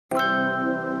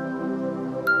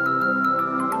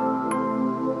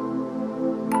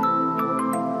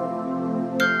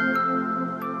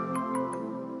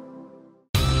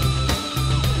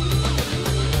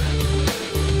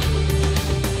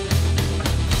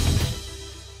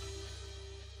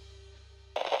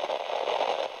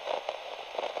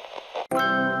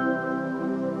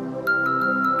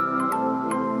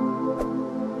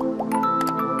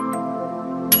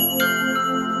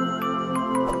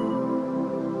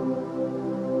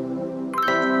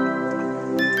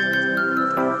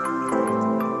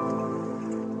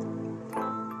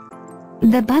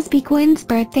The Busby Quints'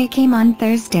 birthday came on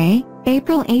Thursday,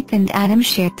 April 8th, and Adam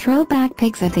shared throwback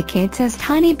pics of the kids as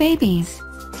tiny babies.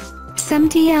 Some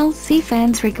TLC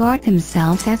fans regard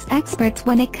themselves as experts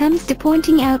when it comes to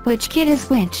pointing out which kid is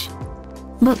which.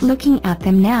 But looking at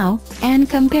them now, and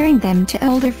comparing them to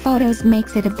older photos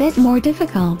makes it a bit more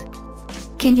difficult.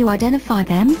 Can you identify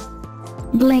them?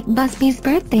 Blake Busby's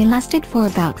birthday lasted for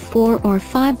about 4 or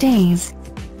 5 days.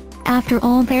 After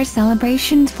all their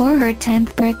celebrations for her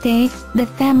 10th birthday, the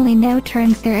family now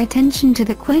turns their attention to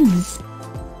the Quints.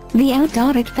 The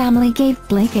Outdaughtered family gave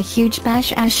Blake a huge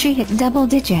bash as she hit double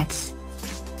digits.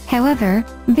 However,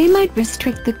 they might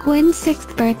restrict the Quints'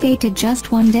 6th birthday to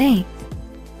just 1 day.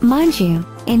 Mind you,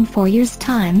 in 4 years'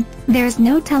 time, there's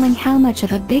no telling how much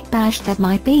of a big bash that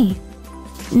might be.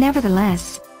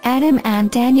 Nevertheless, Adam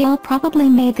and Danielle probably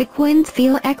made the Quints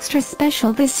feel extra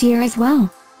special this year as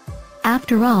well.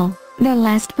 After all, their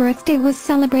last birthday was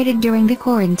celebrated during the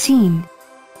quarantine.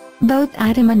 Both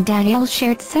Adam and Danielle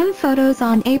shared some photos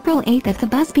on April 8th of the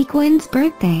Busby Quints'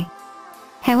 birthday.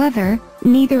 However,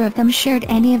 neither of them shared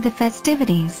any of the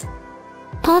festivities.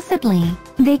 Possibly,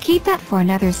 they keep that for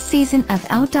another season of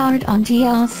Outdaughtered on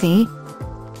TLC.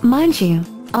 Mind you,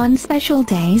 on special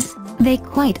days, they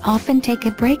quite often take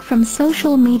a break from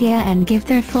social media and give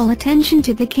their full attention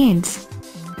to the kids.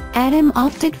 Adam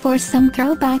opted for some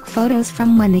throwback photos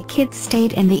from when the kids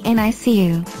stayed in the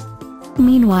NICU.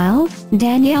 Meanwhile,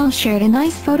 Danielle shared a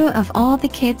nice photo of all the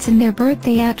kids in their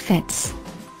birthday outfits.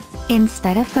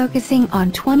 Instead of focusing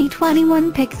on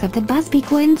 2021 pics of the Busby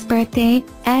Quints' birthday,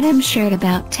 Adam shared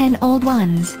about 10 old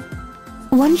ones.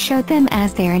 One showed them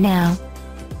as they are now.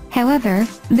 However,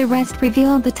 the rest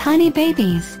revealed the tiny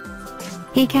babies.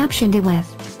 He captioned it with,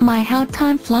 "My how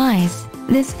time flies.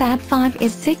 This Fab 5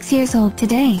 is 6 years old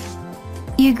today.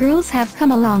 You girls have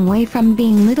come a long way from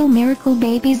being little miracle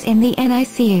babies in the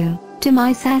NICU, to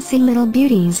my sassy little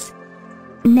beauties."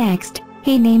 Next,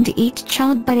 he named each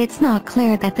child, but it's not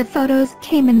clear that the photos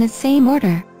came in the same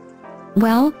order.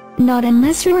 Well, not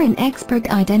unless you're an expert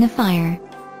identifier.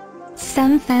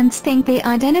 Some fans think they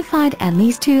identified at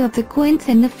least 2 of the Quints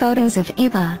in the photos of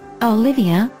Ava,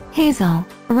 Olivia, Hazel,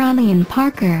 Riley and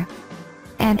Parker.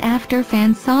 And after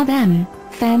fans saw them,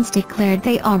 fans declared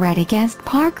they already guessed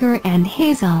Parker and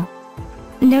Hazel.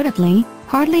 Notably,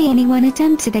 hardly anyone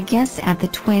attempted a guess at the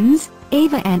twins,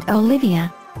 Ava and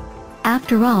Olivia.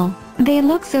 After all, they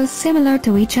look so similar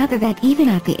to each other that even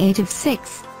at the age of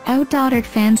 6, Outdaughtered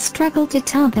fans struggle to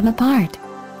tell them apart.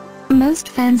 Most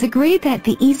fans agree that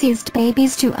the easiest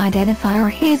babies to identify are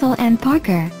Hazel and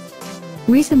Parker.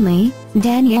 Recently,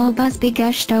 Danielle Busby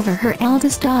gushed over her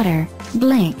eldest daughter,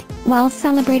 Blake, while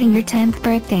celebrating her 10th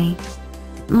birthday.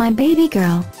 "My baby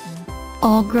girl.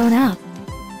 All grown up,"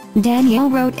 Danielle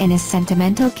wrote in a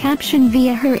sentimental caption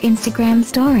via her Instagram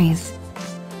stories.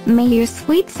 "May your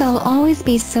sweet soul always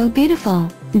be so beautiful,"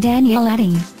 Danielle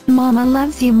adding, "Mama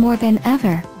loves you more than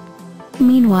ever."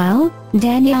 Meanwhile,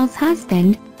 Danielle's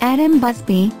husband, Adam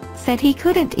Busby, said he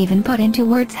couldn't even put into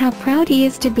words how proud he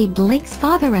is to be Blake's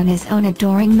father in his own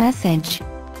adoring message.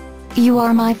 "You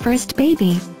are my first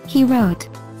baby," he wrote.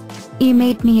 "You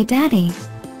made me a daddy.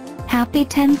 Happy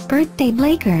 10th birthday,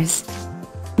 Blakers."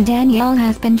 Danielle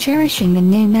has been cherishing the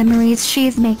new memories she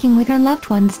is making with her loved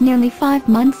ones nearly 5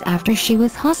 months after she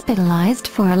was hospitalized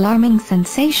for alarming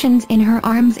sensations in her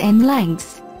arms and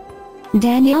legs.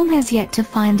 Danielle has yet to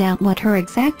find out what her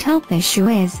exact health issue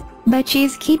is, but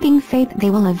she's keeping faith they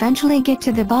will eventually get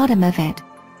to the bottom of it.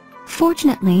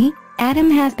 Fortunately,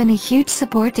 Adam has been a huge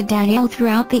support to Danielle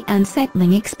throughout the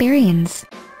unsettling experience.